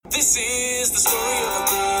This is the story of a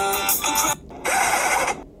girl who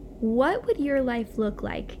cried. What would your life look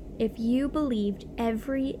like if you believed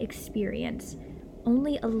every experience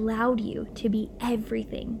only allowed you to be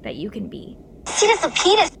everything that you can be? See, this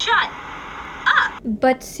Lapita. Shut up!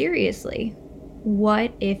 But seriously,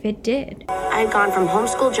 what if it did? I had gone from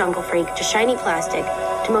homeschool jungle freak to shiny plastic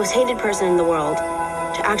to most hated person in the world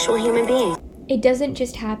to actual human being. It doesn't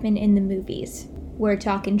just happen in the movies. We're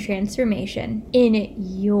talking transformation in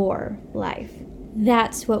your life.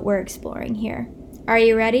 That's what we're exploring here. Are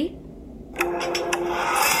you ready?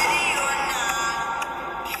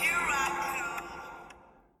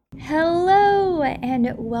 Hello,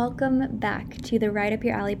 and welcome back to the Right Up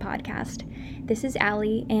Your Alley podcast. This is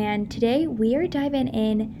Allie, and today we are diving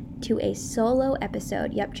in to a solo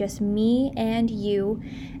episode. Yep, just me and you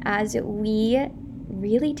as we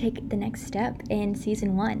really take the next step in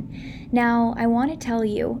season 1. Now, I want to tell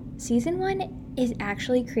you, season 1 is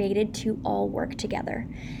actually created to all work together.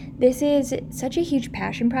 This is such a huge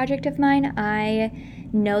passion project of mine. I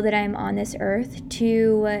know that I'm on this earth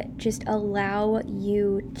to just allow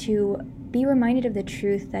you to be reminded of the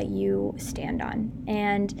truth that you stand on.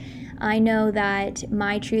 And I know that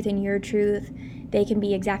my truth and your truth, they can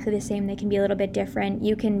be exactly the same. They can be a little bit different.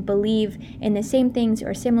 You can believe in the same things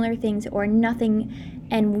or similar things or nothing,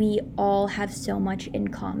 and we all have so much in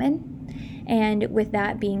common. And with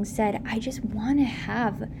that being said, I just want to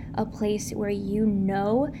have a place where you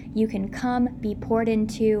know you can come, be poured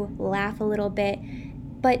into, laugh a little bit,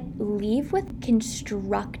 but leave with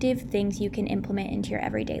constructive things you can implement into your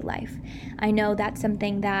everyday life. I know that's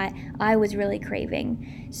something that I was really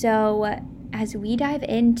craving. So as we dive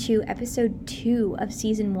into episode 2 of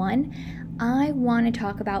season 1, I want to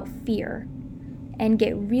talk about fear and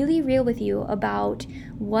get really real with you about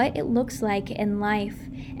what it looks like in life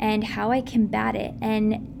and how I combat it.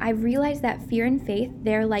 And I realized that fear and faith,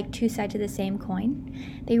 they're like two sides of the same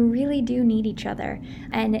coin. They really do need each other.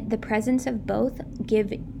 And the presence of both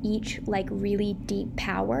give each like really deep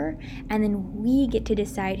power. And then we get to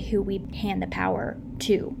decide who we hand the power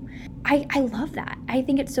to. I love that. I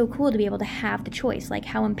think it's so cool to be able to have the choice. Like,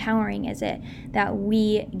 how empowering is it that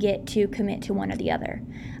we get to commit to one or the other,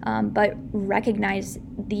 but recognize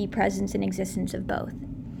the presence and existence of both.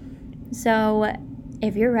 So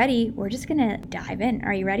if you're ready, we're just gonna dive in.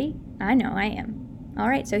 Are you ready? I know I am. All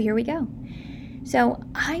right, so here we go. So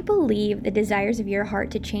I believe the desires of your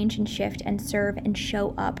heart to change and shift and serve and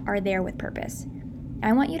show up are there with purpose.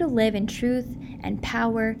 I want you to live in truth and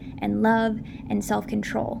power and love and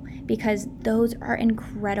self-control, because those are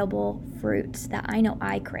incredible fruits that I know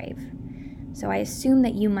I crave. So I assume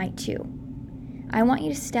that you might too. I want you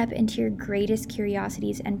to step into your greatest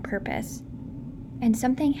curiosities and purpose. And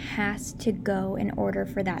something has to go in order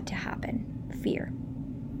for that to happen: fear.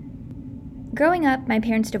 Growing up, my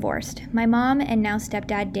parents divorced. My mom and now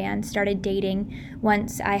stepdad Dan started dating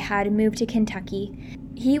once I had moved to Kentucky.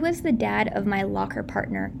 He was the dad of my locker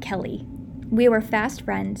partner, Kelly. We were fast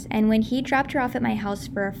friends, and when he dropped her off at my house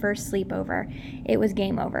for our first sleepover, it was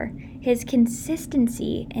game over. His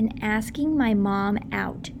consistency in asking my mom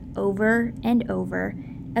out over and over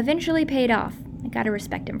eventually paid off. I gotta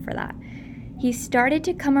respect him for that. He started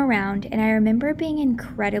to come around, and I remember being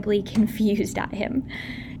incredibly confused at him.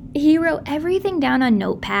 He wrote everything down on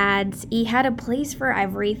notepads. He had a place for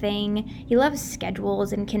everything. He loved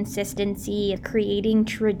schedules and consistency, creating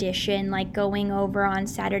tradition, like going over on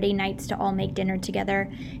Saturday nights to all make dinner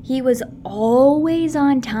together. He was always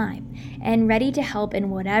on time and ready to help in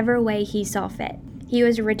whatever way he saw fit. He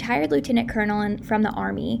was a retired lieutenant colonel from the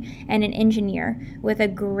Army and an engineer with a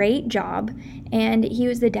great job, and he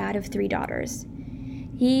was the dad of 3 daughters.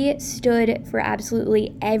 He stood for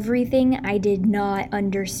absolutely everything I did not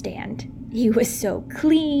understand. He was so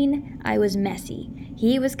clean, I was messy.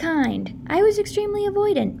 He was kind, I was extremely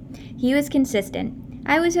avoidant. He was consistent,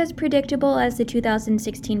 I was as predictable as the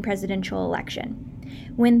 2016 presidential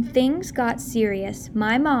election. When things got serious,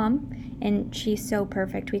 my mom, and she's so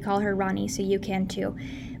perfect, we call her Ronnie, so you can too,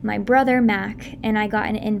 my brother Mac, and I got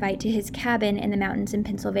an invite to his cabin in the mountains in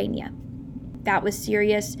Pennsylvania. That was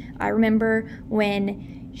serious. I remember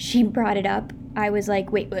when she brought it up, I was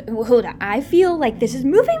like, wait, hold on. I feel like this is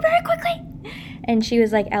moving very quickly. And she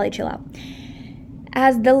was like, Allie, chill out.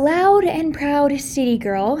 As the loud and proud city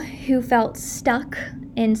girl who felt stuck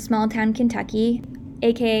in small town Kentucky,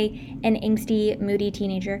 aka an angsty, moody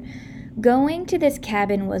teenager, going to this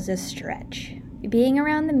cabin was a stretch. Being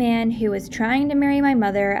around the man who was trying to marry my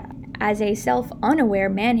mother as a self-unaware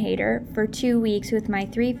man-hater for 2 weeks with my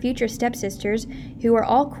 3 future stepsisters, who were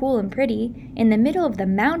all cool and pretty, in the middle of the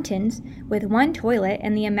mountains with 1 toilet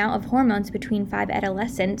and the amount of hormones between 5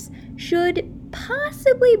 adolescents, should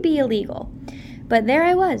possibly be illegal. But there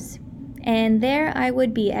I was. And there I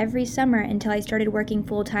would be every summer until I started working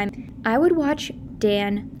full-time. I would watch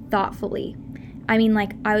Dan thoughtfully. I mean,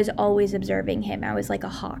 like, I was always observing him. I was like a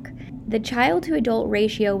hawk. The child-to-adult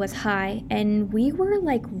ratio was high, and we were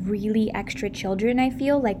like really extra children, I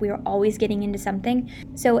feel. Like we were always getting into something.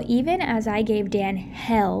 So even as I gave Dan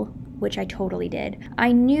hell, which I totally did,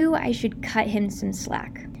 I knew I should cut him some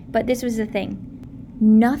slack. But this was the thing.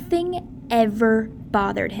 Nothing ever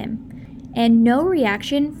bothered him. And no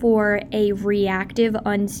reaction for a reactive,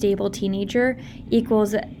 unstable teenager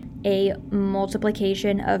equals a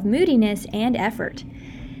multiplication of moodiness and effort.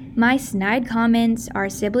 My snide comments, our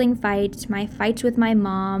sibling fights, my fights with my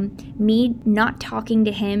mom, me not talking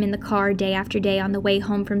to him in the car day after day on the way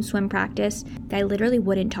home from swim practice. I literally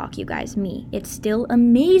wouldn't talk, you guys, me. It still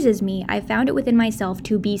amazes me. I found it within myself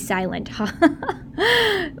to be silent.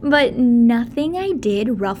 But nothing I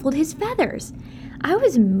did ruffled his feathers. I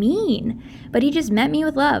was mean, but he just met me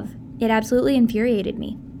with love. It absolutely infuriated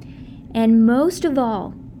me. And most of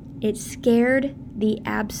all, it scared the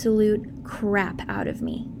absolute crap out of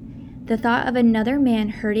me. The thought of another man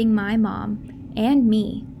hurting my mom and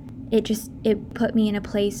me, it put me in a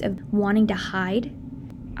place of wanting to hide.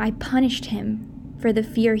 I punished him for the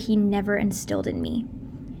fear he never instilled in me.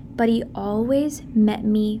 But he always met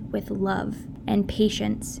me with love and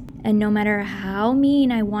patience. And no matter how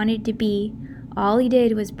mean I wanted to be, all he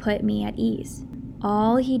did was put me at ease.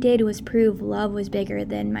 All he did was prove love was bigger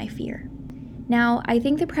than my fear. Now, I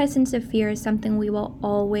think the presence of fear is something we will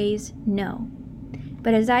always know.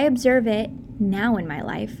 But as I observe it now in my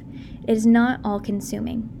life, it is not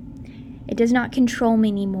all-consuming. It does not control me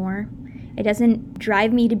anymore. It doesn't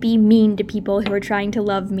drive me to be mean to people who are trying to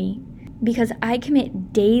love me. Because I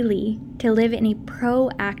commit daily to live in a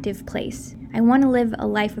proactive place. I want to live a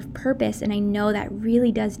life of purpose, and I know that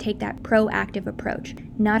really does take that proactive approach,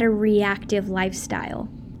 not a reactive lifestyle,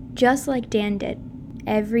 just like Dan did,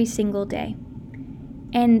 every single day.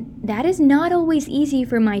 And that is not always easy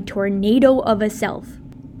for my tornado of a self,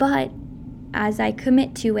 but as I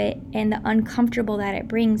commit to it and the uncomfortable that it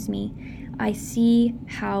brings me, I see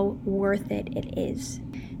how worth it is.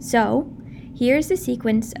 So, here's the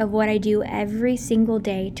sequence of what I do every single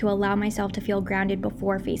day to allow myself to feel grounded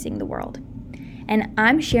before facing the world. And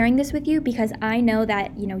I'm sharing this with you because I know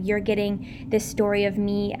that, you're getting this story of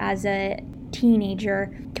me as a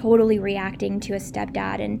teenager totally reacting to a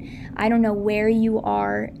stepdad. And I don't know where you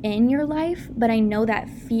are in your life, but I know that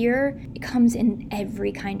fear comes in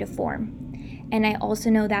every kind of form. And I also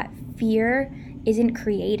know that fear isn't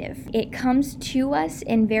creative. It comes to us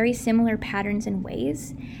in very similar patterns and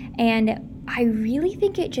ways. And I really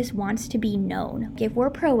think it just wants to be known. If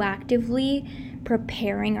we're proactively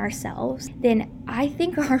preparing ourselves, then I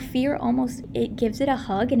think our fear it gives it a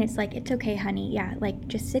hug and it's like, it's okay, honey. Yeah, like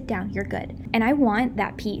just sit down, you're good. And I want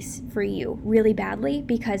that peace for you really badly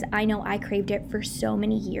because I know I craved it for so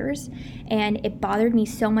many years and it bothered me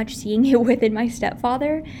so much seeing it within my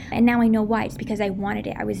stepfather. And now I know why. It's because I wanted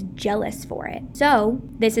it. I was jealous for it. So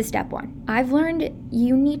this is step one. I've learned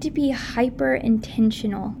you need to be hyper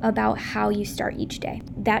intentional about how you start each day.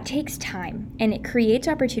 That takes time and it creates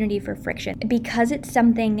opportunity for friction because it's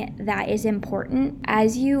something that is important.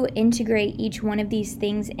 As you integrate each one of these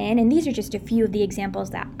things in, and these are just a few of the examples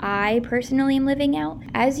that I personally am living out,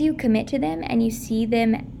 as you commit to them and you see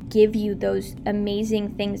them give you those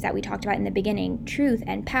amazing things that we talked about in the beginning, truth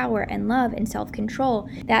and power and love and self-control,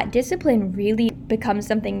 that discipline really becomes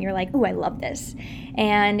something you're like, ooh, I love this.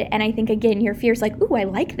 And I think, again, your fear's like, ooh, I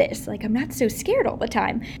like this. Like, I'm not so scared all the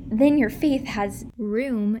time. Then your faith has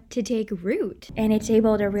room to take root and it's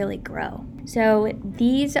able to really grow. So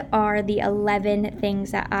these are the 11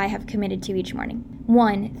 things that I have committed to each morning.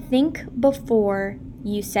 1, think before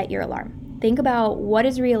you set your alarm. Think about what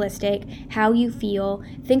is realistic, how you feel.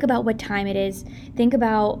 Think about what time it is. Think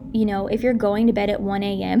about, if you're going to bed at 1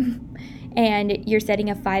 a.m. and you're setting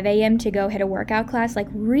a 5 a.m. to go hit a workout class, like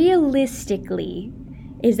realistically,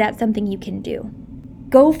 is that something you can do?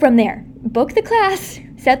 Go from there. Book the class,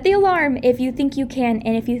 set the alarm if you think you can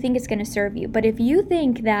and if you think it's going to serve you. But if you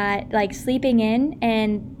think that like sleeping in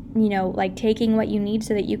and like taking what you need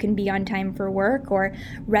so that you can be on time for work or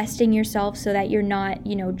resting yourself so that you're not,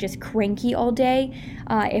 just cranky all day.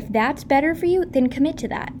 If that's better for you, then commit to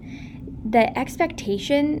that. The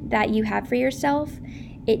expectation that you have for yourself,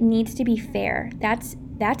 it needs to be fair. That's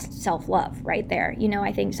that's self-love right there.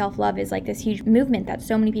 I think self-love is like this huge movement that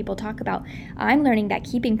so many people talk about. I'm learning that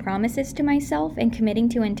keeping promises to myself and committing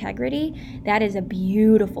to integrity, that is a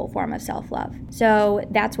beautiful form of self-love. So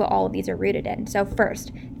that's what all of these are rooted in. So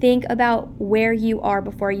first, think about where you are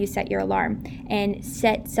before you set your alarm, and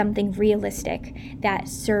set something realistic that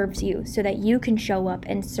serves you so that you can show up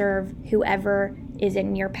and serve whoever is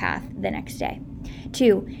in your path the next day.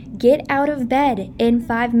 2, get out of bed in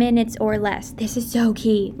 5 minutes or less. This is so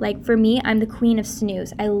key. Like for me, I'm the queen of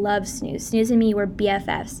snooze. I love snooze. Snooze and me were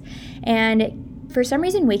BFFs. And for some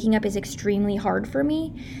reason, waking up is extremely hard for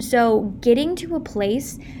me. So getting to a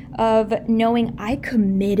place of knowing I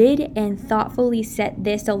committed and thoughtfully set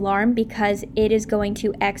this alarm because it is going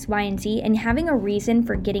to X, Y, and Z, and having a reason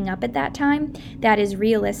for getting up at that time that is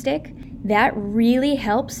realistic, that really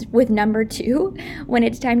helps with number 2 when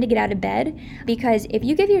it's time to get out of bed. Because if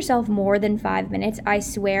you give yourself more than 5 minutes, I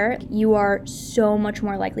swear you are so much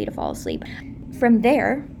more likely to fall asleep. From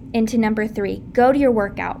there into number 3, go to your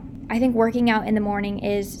workout. I think working out in the morning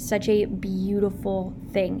is such a beautiful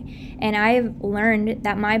thing. And I've learned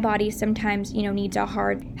that my body sometimes, needs a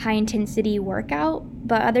hard, high-intensity workout,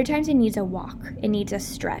 but other times it needs a walk. It needs a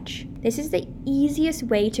stretch. This is the easiest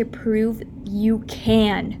way to prove you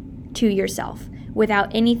can to yourself without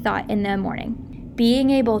any thought in the morning. Being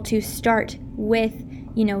able to start with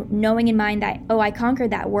knowing in mind that, I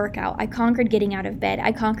conquered that workout. I conquered getting out of bed.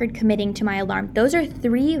 I conquered committing to my alarm. Those are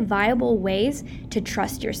 3 viable ways to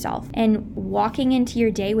trust yourself. And walking into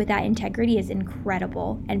your day with that integrity is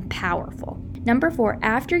incredible and powerful. Number 4,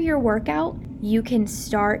 after your workout, you can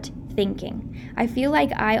start thinking. I feel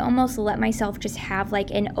like I almost let myself just have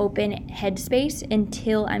like an open headspace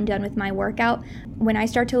until I'm done with my workout. When I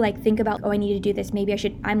start to think about, I need to do this, maybe I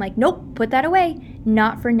should, I'm like, nope, put that away.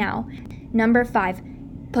 Not for now. Number 5,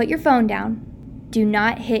 put your phone down. Do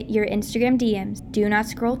not hit your Instagram DMs. Do not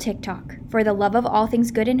scroll TikTok. For the love of all things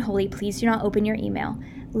good and holy, please do not open your email.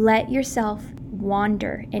 Let yourself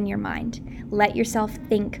wander in your mind. Let yourself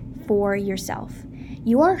think for yourself.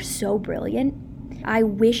 You are so brilliant. I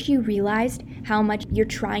wish you realized how much you're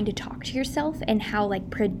trying to talk to yourself and how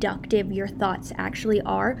productive your thoughts actually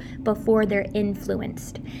are before they're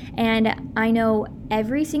influenced. And I know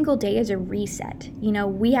every single day is a reset.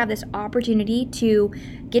 We have this opportunity to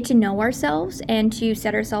get to know ourselves and to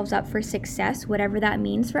set ourselves up for success, whatever that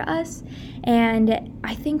means for us. And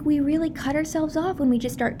I think we really cut ourselves off when we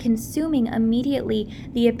just start consuming immediately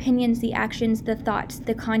the opinions, the actions, the thoughts,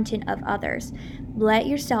 the content of others. Let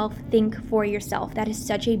yourself think for yourself. That is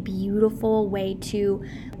such a beautiful way to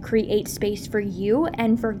create space for you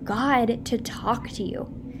and for God to talk to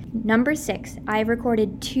you. Number 6, I've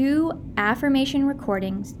recorded 2 affirmation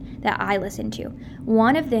recordings that I listen to.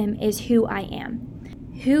 One of them is who I am.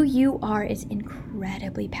 Who you are is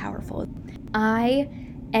incredibly powerful.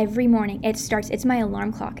 Every morning, it's my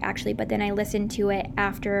alarm clock actually, but then I listen to it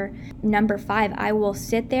after number 5. I will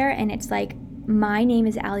sit there and it's like, my name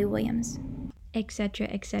is Allie Williams, etc.,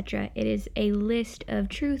 etc. It is a list of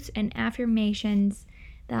truths and affirmations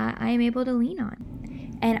that I am able to lean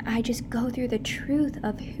on. And I just go through the truth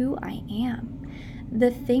of who I am.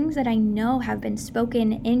 The things that I know have been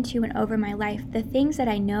spoken into and over my life, the things that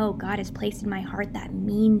I know God has placed in my heart that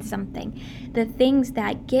mean something, the things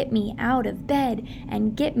that get me out of bed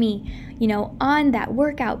and get me, on that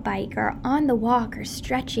workout bike or on the walk or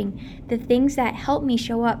stretching, the things that help me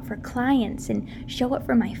show up for clients and show up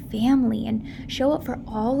for my family and show up for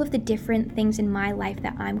all of the different things in my life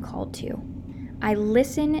that I'm called to. I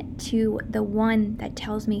listen to the one that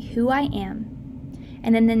tells me who I am,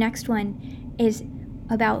 and then the next one is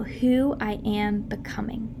about who I am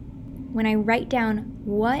becoming. When I write down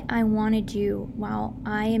what I want to do while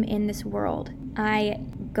I am in this world, I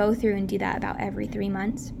go through and do that about every 3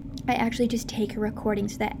 months. I actually just take a recording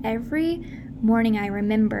so that every morning I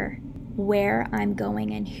remember where I'm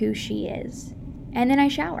going and who she is. And then I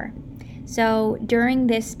shower. So during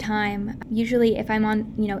this time, usually if I'm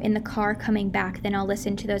on, in the car coming back, then I'll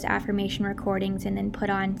listen to those affirmation recordings and then put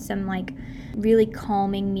on some really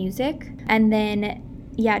calming music. And then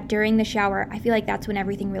during the shower, I feel like that's when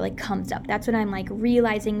everything really comes up. That's when I'm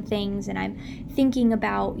realizing things and I'm thinking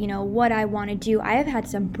about, what I want to do. I have had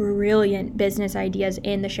some brilliant business ideas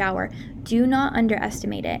in the shower. Do not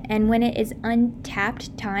underestimate it. And when it is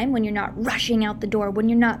untapped time, when you're not rushing out the door, when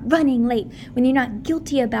you're not running late, when you're not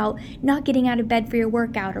guilty about not getting out of bed for your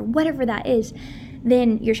workout or whatever that is,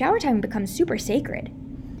 then your shower time becomes super sacred.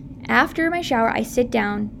 After my shower, I sit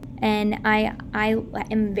down. And I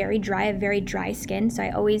am very dry, I have very dry skin, so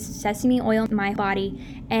I always sesame oil my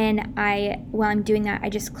body, and while I'm doing that,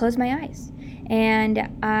 I just close my eyes, and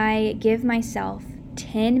I give myself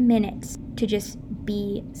 10 minutes to just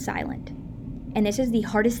be silent. And this is the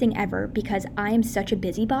hardest thing ever because I am such a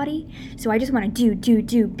busybody. So I just want to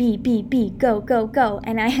do, be, go, go, go.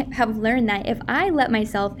 And I have learned that if I let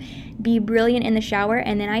myself be brilliant in the shower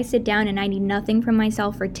and then I sit down and I need nothing from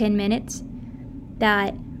myself for 10 minutes,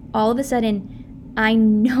 that all of a sudden I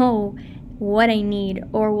know what I need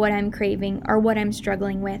or what I'm craving or what I'm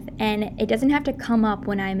struggling with. And it doesn't have to come up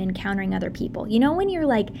when I'm encountering other people. You know, when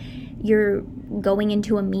you're going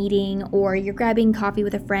into a meeting or you're grabbing coffee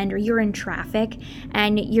with a friend or you're in traffic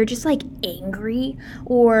and you're just like angry,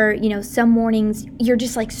 or, you know, some mornings you're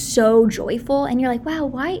just like so joyful and you're like, wow,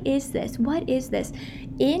 why is this? What is this?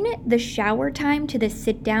 In the shower time to the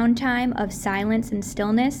sit down time of silence and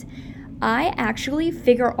stillness, I actually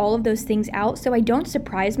figure all of those things out so I don't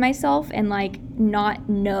surprise myself and like not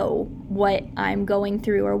know what I'm going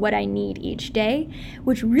through or what I need each day,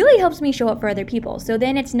 which really helps me show up for other people. So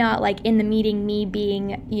then it's not like in the meeting me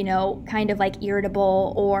being, you know, kind of like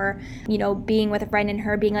irritable, or, you know, being with a friend and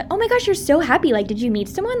her being like, oh my gosh, you're so happy. Like, did you meet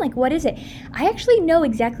someone? Like, what is it? I actually know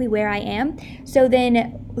exactly where I am. So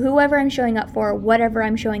then whoever I'm showing up for, whatever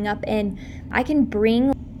I'm showing up in, I can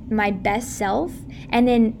bring my best self and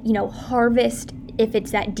then, you know, harvest. If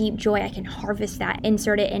it's that deep joy, I can harvest that,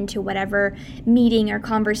 insert it into whatever meeting or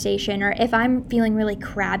conversation. Or if I'm feeling really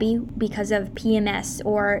crabby because of PMS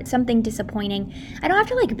or something disappointing, I don't have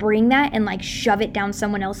to like bring that and like shove it down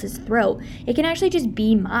someone else's throat. It can actually just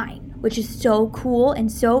be mine, which is so cool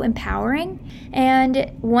and so empowering.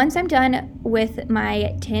 And once I'm done with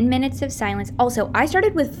my 10 minutes of silence, also I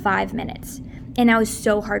started with 5 minutes. And that was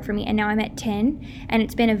so hard for me. And now I'm at 10. And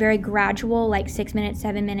it's been a very gradual, like 6 minutes,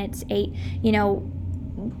 7 minutes, 8. You know,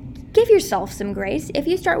 give yourself some grace. If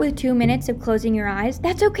you start with 2 minutes of closing your eyes,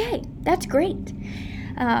 that's okay. That's great.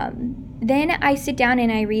 Then I sit down and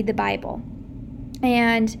I read the Bible.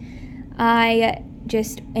 And I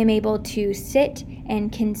just am able to sit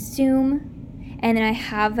and consume. And then I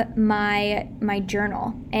have my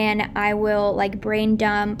journal, and I will like brain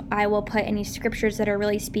dump. I will put any scriptures that are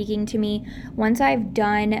really speaking to me. Once I've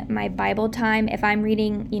done my Bible time, if I'm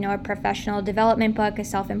reading, you know, a professional development book, a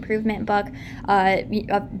self-improvement book,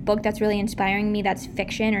 a book that's really inspiring me, that's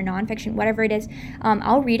fiction or nonfiction, whatever it is,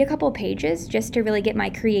 I'll read a couple pages just to really get my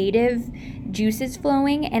creative juices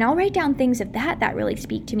flowing, and I'll write down things of that really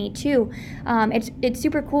speak to me too. It's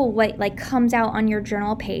super cool what like comes out on your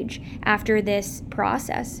journal page after this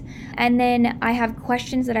process. And then I have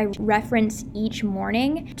questions that I reference each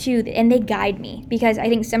morning and they guide me, because I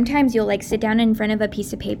think sometimes you'll like sit down in front of a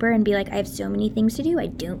piece of paper and be like, I have so many things to do, I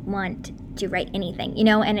don't want to write anything, you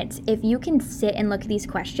know. And it's, if you can sit and look at these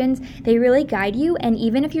questions, they really guide you. And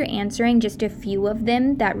even if you're answering just a few of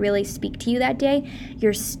them that really speak to you that day,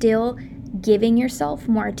 you're still giving yourself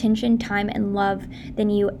more attention, time, and love than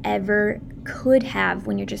you ever could have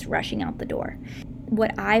when you're just rushing out the door.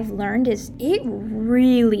 What I've learned is it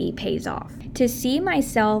really pays off to see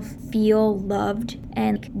myself feel loved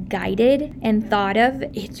and guided and thought of.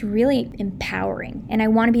 It's really empowering, and I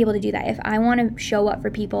want to be able to do that. If I want to show up for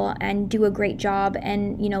people and do a great job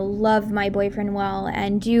and, you know, love my boyfriend well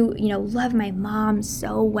and do, you know, love my mom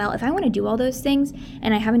so well, if I want to do all those things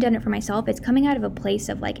and I haven't done it for myself, it's coming out of a place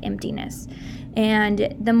of like emptiness.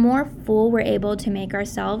 And the more full we're able to make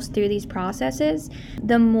ourselves through these processes,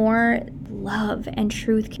 the more love and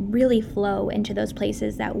truth can really flow into those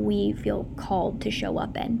places that we feel called to show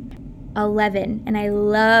up in. 11, and I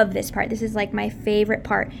love this part. This is like my favorite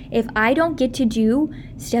part. If I don't get to do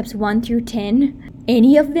steps 1 through 10,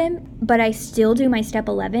 any of them, but I still do my step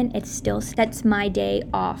 11, it still sets my day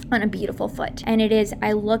off on a beautiful foot. And it is,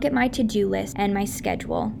 I look at my to-do list and my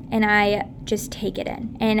schedule and I just take it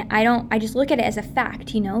in. And I just look at it as a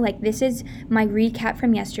fact, you know, like this is my recap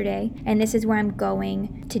from yesterday and this is where I'm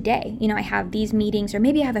going today. You know, I have these meetings, or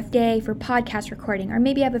maybe I have a day for podcast recording, or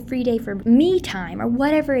maybe I have a free day for me time, or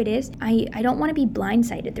whatever it is. I don't want to be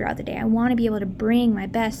blindsided throughout the day. I want to be able to bring my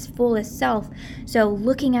best, fullest self. So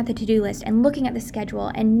looking at the to-do list and looking at the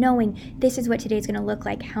schedule and knowing this is what today's going to look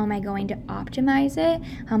like. How am I going to optimize it?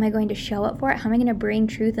 How am I going to show up for it? How am I going to bring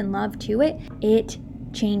truth and love to it? It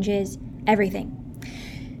changes everything.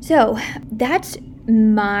 So that's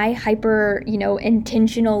my hyper,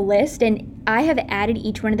 intentional list. And I have added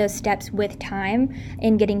each one of those steps with time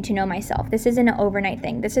in getting to know myself. This isn't an overnight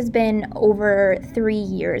thing. This has been over 3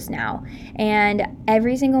 years now. And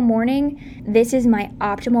every single morning, this is my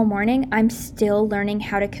optimal morning. I'm still learning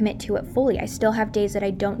how to commit to it fully. I still have days that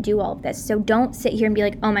I don't do all of this. So don't sit here and be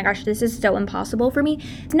like, oh my gosh, this is so impossible for me.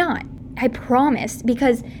 It's not. I promise,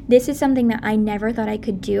 because this is something that I never thought I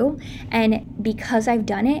could do. And because I've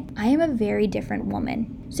done it, I am a very different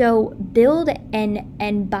woman. So build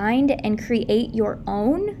and bind and create your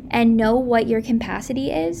own, and know what your capacity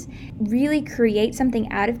is. Really create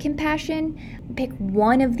something out of compassion. Pick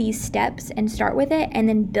one of these steps and start with it, and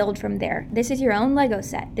then build from there. This is your own Lego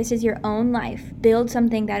set. This is your own life. Build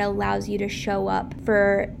something that allows you to show up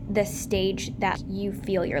for the stage that you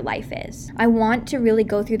feel your life is. I want to really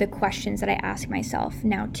go through the questions that I ask myself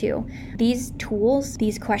now too. These tools,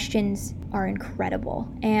 these questions are incredible.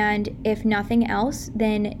 And if nothing else,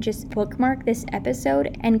 then just bookmark this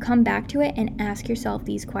episode and come back to it and ask yourself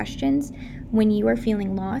these questions when you are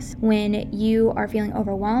feeling lost, when you are feeling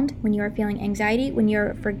overwhelmed, when you are feeling anxiety, when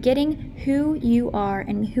you're forgetting who you are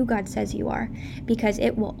and who God says you are, because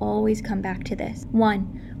it will always come back to this. 1,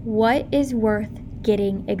 what is worth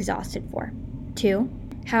getting exhausted for? 2,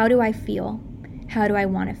 how do I feel? How do I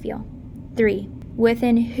want to feel? 3,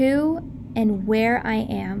 within who and where I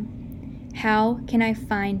am, how can I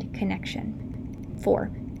find connection?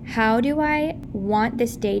 4, how do I want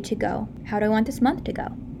this day to go? How do I want this month to go?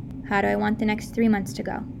 How do I want the next 3 months to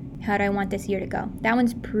go? How do I want this year to go? That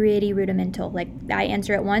one's pretty rudimental. Like, I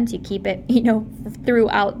answer it once, you keep it,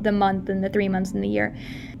 throughout the month and the 3 months and the year.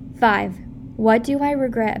 5, what do I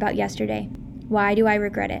regret about yesterday? Why do I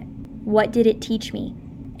regret it? What did it teach me?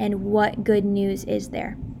 And what good news is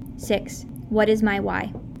there? 6, what is my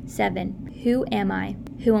why? 7, who am I?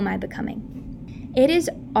 Who am I becoming? It is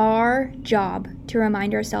our job to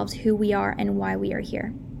remind ourselves who we are and why we are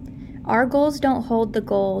here. Our goals don't hold the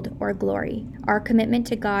gold or glory. Our commitment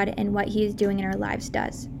to God and what He is doing in our lives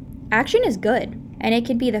does. Action is good, and it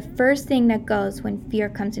can be the first thing that goes when fear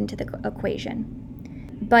comes into the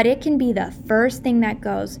equation. But it can be the first thing that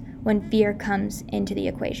goes when fear comes into the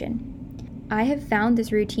equation. I have found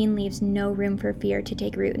this routine leaves no room for fear to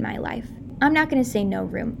take root in my life. I'm not going to say no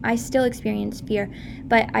room. I still experience fear,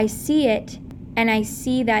 but I see it, and I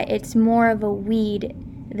see that it's more of a weed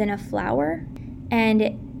than a flower,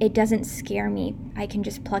 and it doesn't scare me. I can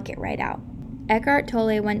just pluck it right out. Eckhart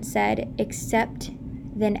Tolle once said, accept,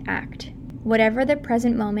 then act. Whatever the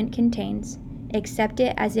present moment contains, accept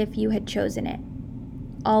it as if you had chosen it.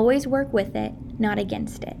 Always work with it, not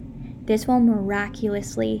against it. This will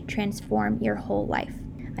miraculously transform your whole life.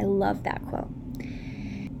 I love that quote.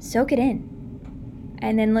 Soak it in,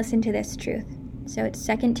 and then listen to this truth. So it's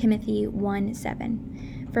 2 Timothy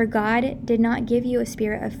 1:7. For God did not give you a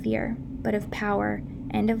spirit of fear, but of power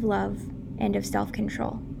and of love and of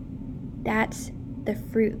self-control. That's the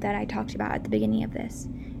fruit that I talked about at the beginning of this,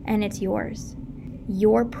 and it's yours.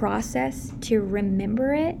 Your process to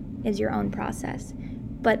remember it is your own process.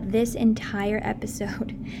 But this entire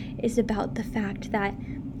episode is about the fact that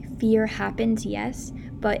fear happens, yes,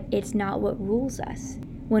 but it's not what rules us.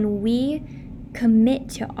 When we commit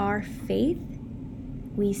to our faith,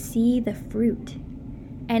 we see the fruit.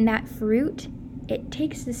 And that fruit, it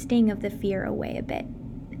takes the sting of the fear away a bit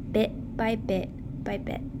by bit by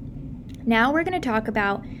bit. Now we're going to talk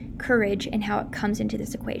about courage and how it comes into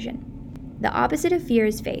this equation. The opposite of fear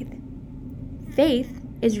is faith. Faith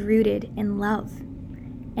is rooted in love,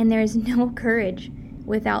 and there is no courage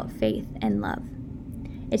without faith and love.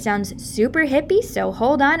 It sounds super hippie, so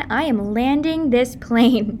hold on, I am landing this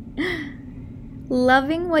plane.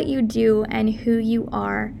 Loving what you do and who you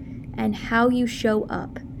are and how you show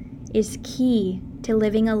up is key to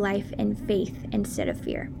living a life in faith instead of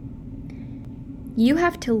fear. You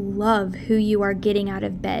have to love who you are getting out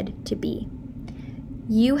of bed to be.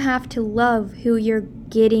 You have to love who you're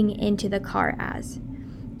getting into the car as.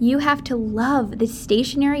 You have to love the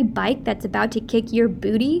stationary bike that's about to kick your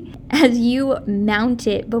booty as you mount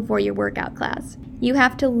it before your workout class. You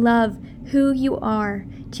have to love who you are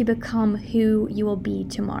to become who you will be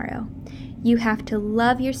tomorrow. You have to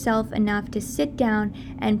love yourself enough to sit down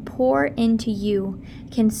and pour into you,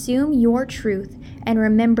 consume your truth, and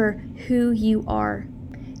remember who you are.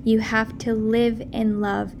 You have to live in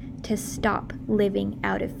love to stop living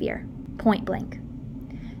out of fear. Point blank.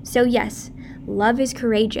 So yes, love is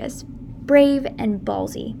courageous, brave, and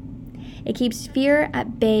ballsy. It keeps fear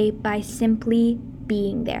at bay by simply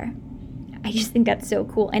being there. I just think that's so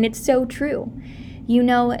cool, and it's so true. You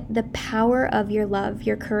know the power of your love,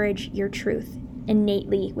 your courage, your truth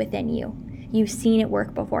innately within you. You've seen it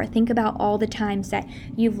work before. Think about all the times that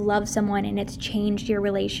you've loved someone and it's changed your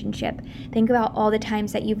relationship. Think about all the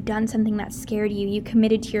times that you've done something that scared you. You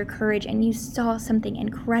committed to your courage and you saw something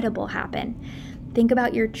incredible happen. Think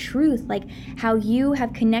about your truth, like how you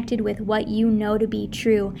have connected with what you know to be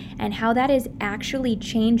true and how that has actually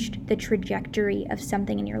changed the trajectory of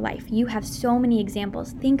something in your life. You have so many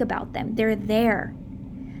examples. Think about them. They're there.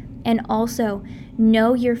 And also,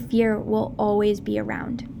 know your fear will always be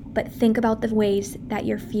around. But think about the ways that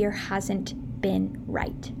your fear hasn't been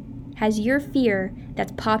right? Has your fear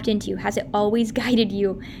that's popped into you, has it always guided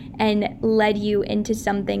you and led you into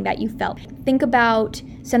something that you felt? Think about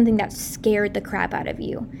something that scared the crap out of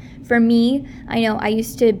you. For me, I know I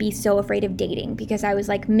used to be so afraid of dating because I was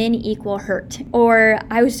like, men equal hurt. Or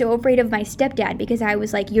I was so afraid of my stepdad because I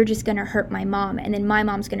was like, you're just gonna hurt my mom, and then my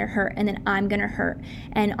mom's gonna hurt, and then I'm gonna hurt,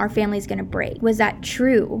 and our family's gonna break. Was that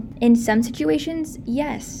true? In some situations,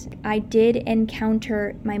 yes. I did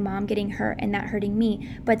encounter my mom getting hurt and that hurting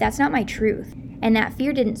me, but that's not my truth. And that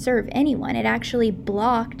fear didn't serve anyone. It actually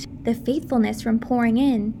blocked the faithfulness from pouring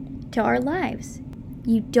in to our lives.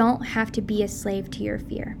 You don't have to be a slave to your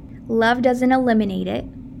fear. Love doesn't eliminate it.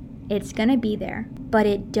 It's gonna be there, but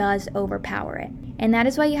it does overpower it. And that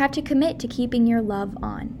is why you have to commit to keeping your love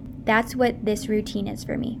on. That's what this routine is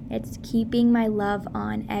for me. It's keeping my love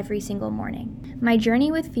on every single morning. My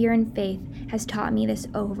journey with fear and faith has taught me this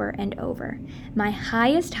over and over. My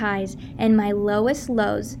highest highs and my lowest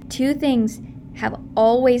lows, two things have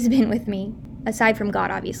always been with me, aside from God,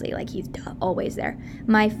 obviously, like he's always there.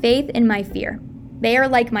 My faith and my fear. They are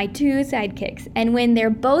like my two sidekicks, and when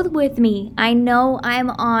they're both with me, I know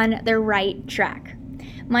I'm on the right track.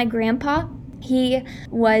 My grandpa, he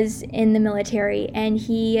was in the military, and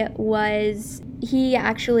he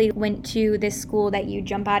actually went to this school that you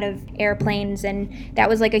jump out of airplanes, and that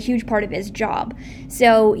was like a huge part of his job.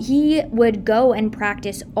 So he would go and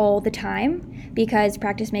practice all the time because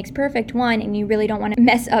practice makes perfect, one, and you really don't want to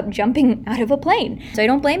mess up jumping out of a plane. So I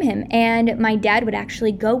don't blame him. And my dad would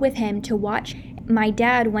actually go with him to watch. My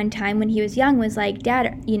dad, one time when he was young, was like,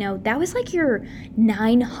 Dad, that was like your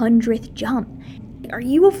 900th jump. Are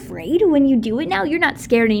you afraid when you do it now? You're not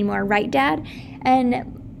scared anymore, right, Dad?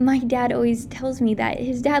 And my dad always tells me that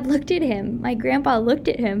his dad looked at him, my grandpa looked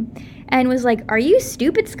at him, and was like, are you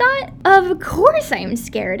stupid, Scott? Of course I'm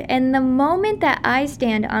scared. And the moment that I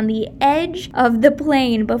stand on the edge of the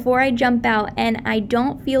plane before I jump out and I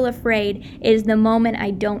don't feel afraid is the moment I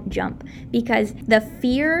don't jump, because the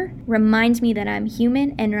fear reminds me that I'm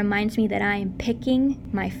human and reminds me that I am picking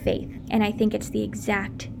my faith. And I think it's the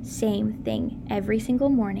exact same thing every single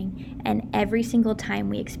morning and every single time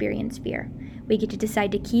we experience fear. We get to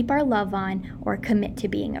decide to keep our love on or commit to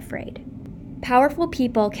being afraid. Powerful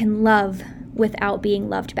people can love without being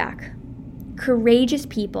loved back. Courageous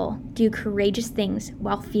people do courageous things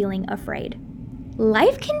while feeling afraid.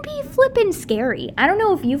 Life can be flippin' scary. I don't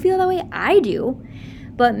know if you feel that way, I do.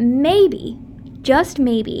 But maybe, just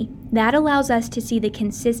maybe, that allows us to see the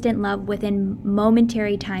consistent love within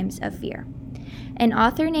momentary times of fear. An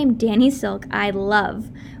author named Danny Silk, I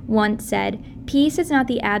love, once said, "Peace is not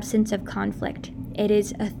the absence of conflict. It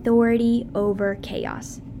is authority over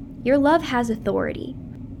chaos." Your love has authority.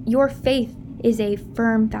 Your faith is a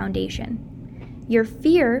firm foundation. Your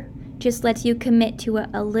fear just lets you commit to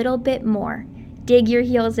a little bit more, dig your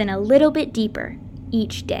heels in a little bit deeper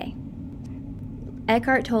each day.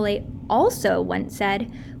 Eckhart Tolle also once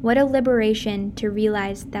said, "What a liberation to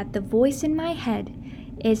realize that the voice in my head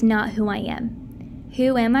is not who I am.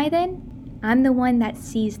 Who am I then? I'm the one that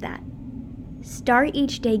sees that." Start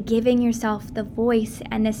each day giving yourself the voice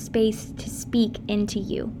and the space to speak into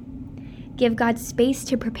you. Give God space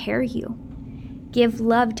to prepare you. Give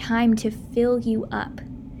love time to fill you up.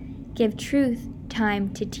 Give truth time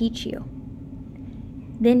to teach you.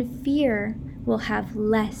 Then fear will have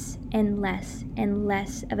less and less and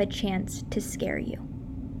less of a chance to scare you.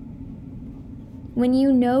 When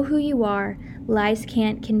you know who you are, lies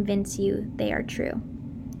can't convince you they are true.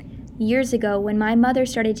 Years ago, when my mother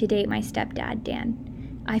started to date my stepdad, Dan,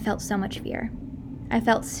 I felt so much fear. I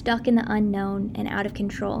felt stuck in the unknown and out of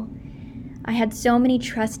control. I had so many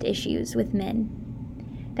trust issues with men.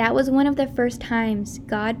 That was one of the first times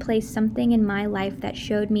God placed something in my life that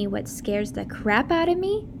showed me what scares the crap out of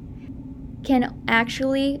me can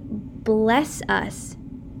actually bless us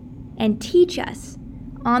and teach us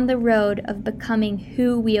on the road of becoming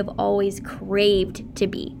who we have always craved to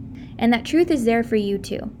be. And that truth is there for you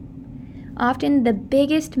too. Often the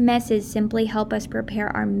biggest messes simply help us prepare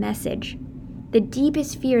our message. The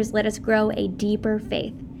deepest fears let us grow a deeper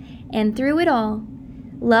faith. And through it all,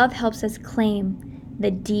 love helps us claim the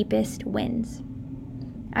deepest wins.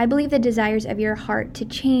 I believe the desires of your heart to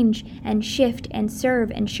change and shift and serve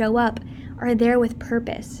and show up are there with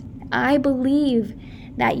purpose. I believe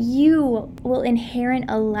that you will inherit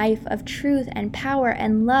a life of truth and power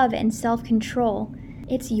and love and self-control.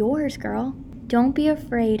 It's yours, girl. Don't be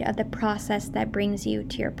afraid of the process that brings you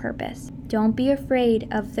to your purpose. Don't be afraid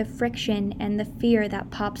of the friction and the fear that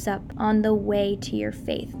pops up on the way to your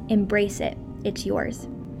faith. Embrace it. It's yours.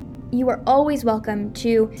 You are always welcome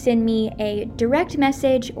to send me a direct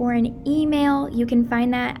message or an email. You can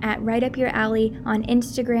find that at Right Up Your Alley on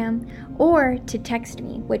Instagram, or to text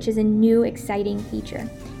me, which is a new exciting feature.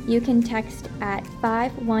 You can text at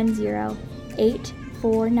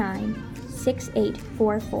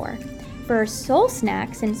 510-849-6844 for soul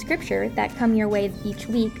snacks and scripture that come your way each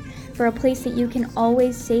week, for a place that you can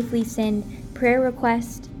always safely send prayer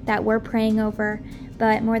requests that we're praying over,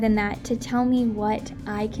 but more than that, to tell me what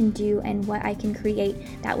I can do and what I can create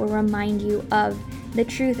that will remind you of the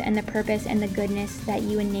truth and the purpose and the goodness that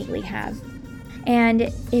you innately have.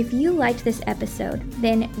 And if you liked this episode,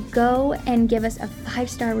 then go and give us a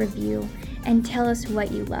 5-star review and tell us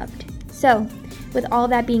what you loved. So, with all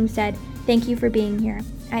that being said, thank you for being here.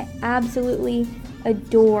 I absolutely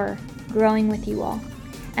adore growing with you all.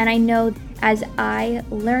 And I know as I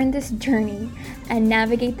learn this journey and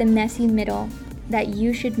navigate the messy middle, that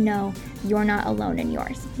you should know you're not alone in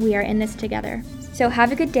yours. We are in this together. So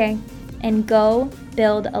have a good day and go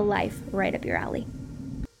build a life right up your alley.